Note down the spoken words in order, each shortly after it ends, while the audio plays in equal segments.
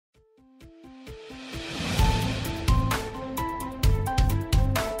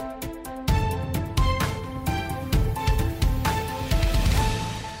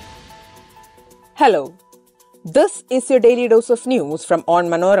Hello, this is your daily dose of news from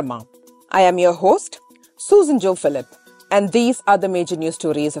Onmanorama. I am your host, Susan Jo Philip, and these are the major news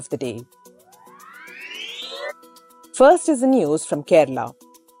stories of the day. First is the news from Kerala.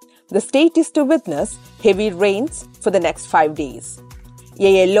 The state is to witness heavy rains for the next 5 days.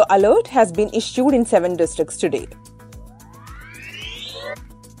 A yellow alert has been issued in 7 districts today.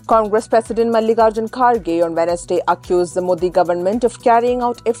 Congress President Mallikarjun Kharge on Wednesday accused the Modi government of carrying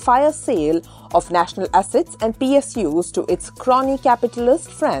out a fire sale of national assets and PSUs to its crony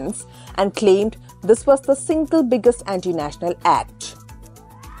capitalist friends and claimed this was the single biggest anti-national act.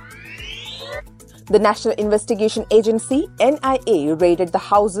 The National Investigation Agency NIA raided the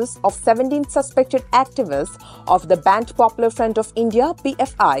houses of 17 suspected activists of the Banned Popular Front of India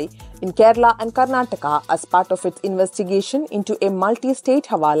 (PFI) in Kerala and Karnataka as part of its investigation into a multi-state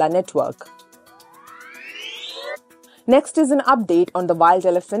Hawala network. Next is an update on the wild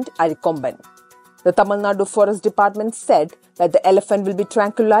elephant Arikomban. The Tamil Nadu Forest Department said that the elephant will be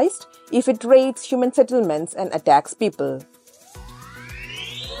tranquilized if it raids human settlements and attacks people.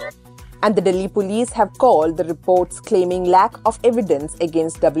 And the Delhi police have called the reports claiming lack of evidence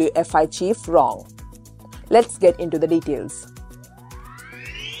against WFI chief wrong. Let's get into the details.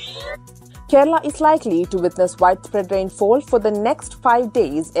 Kerala is likely to witness widespread rainfall for the next 5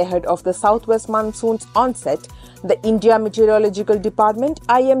 days ahead of the southwest monsoon's onset, the India Meteorological Department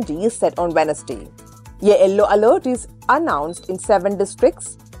IMD said on Wednesday. A yellow alert is announced in 7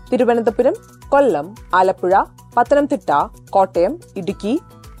 districts: Thiruvananthapuram, Kollam, Alappuzha, Pathanamthitta, Kottayam, Idukki,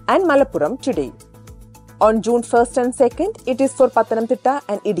 and Malappuram today. On June 1st and 2nd, it is for Pathanamthitta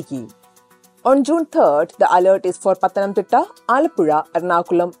and Idukki. On June 3rd, the alert is for Pathanamthitta, Alappuzha,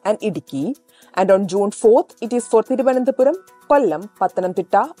 Ernakulam, and Idukki. And on June 4th, it is for Thiruvananthapuram, Kollam,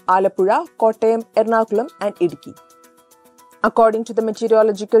 Pathanamthitta, Alappuzha, Kottayam, Ernakulam, and Idukki. According to the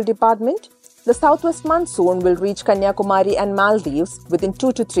Meteorological Department, the southwest monsoon will reach Kanyakumari and Maldives within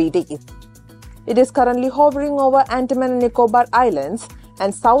 2 to 3 days. It is currently hovering over Andaman and Nicobar Islands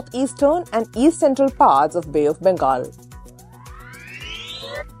and southeastern and east-central parts of Bay of Bengal.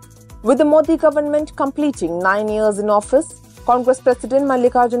 With the Modi government completing 9 years in office, Congress President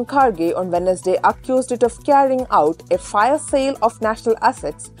Mallikarjun Kharge on Wednesday accused it of carrying out a fire sale of national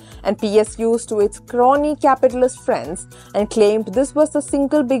assets and PSUs to its crony capitalist friends and claimed this was the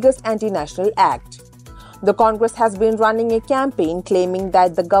single biggest anti-national act. The Congress has been running a campaign claiming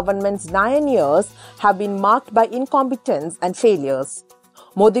that the government's 9 years have been marked by incompetence and failures.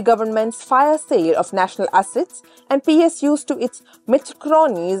 Modi government's fire sale of national assets and PSUs to its Mitch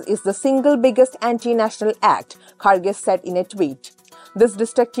cronies is the single biggest anti-national act, Kharge said in a tweet. This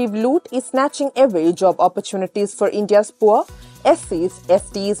destructive loot is snatching away job opportunities for India's poor, SCs,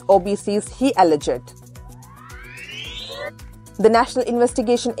 STs, OBCs, he alleged. The National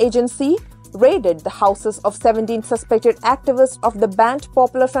Investigation Agency raided the houses of 17 suspected activists of the Banned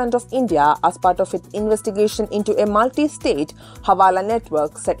Popular Front of India as part of its investigation into a multi-state Hawala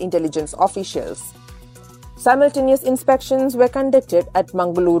network, said intelligence officials. Simultaneous inspections were conducted at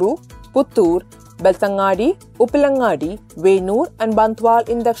Mangaluru, Puttur, Beltangadi, Uppilangadi, Venur and Bantwal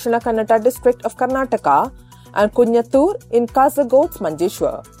in Dakshina Kannada district of Karnataka and Kunyathur in Kasagod's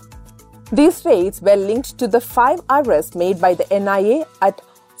Manjeshwar. These raids were linked to the 5 arrests made by the NIA at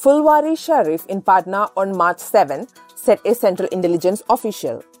Fulwari Sharif in Patna on March 7, said a central intelligence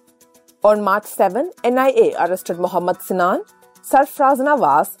official. On March 7, NIA arrested Mohammad Sinan, Sarfraz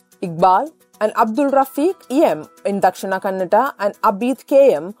Nawaz, Iqbal and Abdul Rafiq EM in Dakshina Kannada and Abid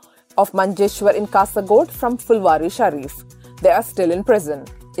KM of Manjeshwar in Kasagod from Fulwari Sharif. They are still in prison.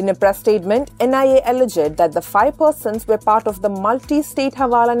 In a press statement, NIA alleged that the 5 persons were part of the multi-state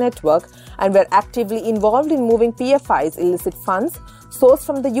Hawala network and were actively involved in moving PFI's illicit funds sourced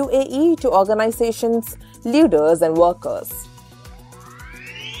from the UAE to organizations, leaders and workers.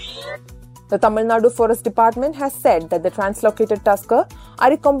 The Tamil Nadu Forest Department has said that the translocated tusker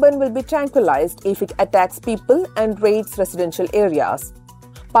Arikomban will be tranquilized if it attacks people and raids residential areas.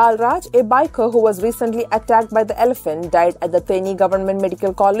 Palraj, a biker who was recently attacked by the elephant, died at the Theni Government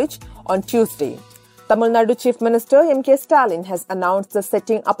Medical College on Tuesday. Tamil Nadu Chief Minister M.K. Stalin has announced the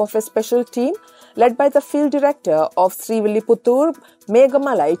setting up of a special team led by the field director of Srivilliputturu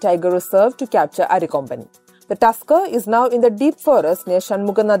Megamalai Tiger Reserve to capture Arikomban. The tusker is now in the deep forest near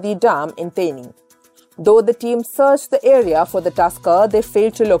Shanmuganadi Dam in Theni. Though the team searched the area for the tusker, they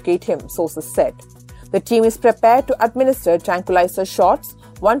failed to locate him, sources said. The team is prepared to administer tranquilizer shots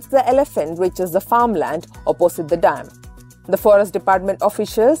once the elephant reaches the farmland opposite the dam. The Forest Department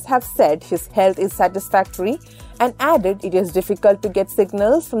officials have said his health is satisfactory and added it is difficult to get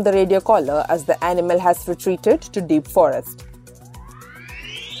signals from the radio collar as the animal has retreated to deep forest.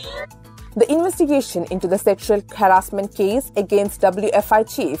 The investigation into the sexual harassment case against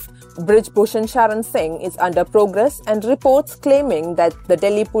WFI chief Brij Bhushan Sharan Singh is under progress, and reports claiming that the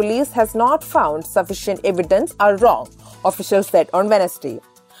Delhi police has not found sufficient evidence are wrong, officials said on Wednesday.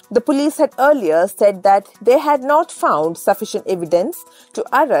 The police had earlier said that they had not found sufficient evidence to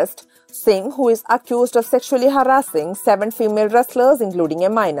arrest Singh, who is accused of sexually harassing 7 female wrestlers, including a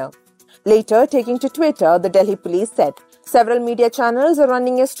minor. Later, taking to Twitter, the Delhi police said, several media channels are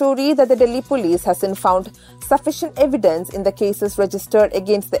running a story that the Delhi police hasn't found sufficient evidence in the cases registered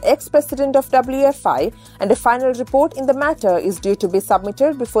against the ex-president of WFI, and a final report in the matter is due to be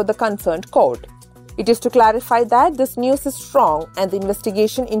submitted before the concerned court. It is to clarify that this news is wrong and the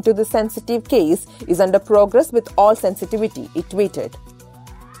investigation into this sensitive case is under progress with all sensitivity, it tweeted.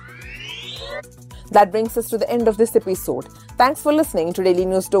 That brings us to the end of this episode. Thanks for listening to Daily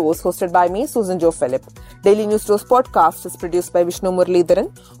News Dose, hosted by me, Susan Jo Philip. Daily News Dose podcast is produced by Vishnu Muralidharan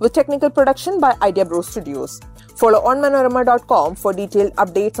with technical production by Idea Bro Studios. Follow Onmanorama.com for detailed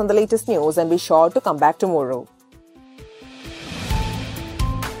updates on the latest news and be sure to come back tomorrow.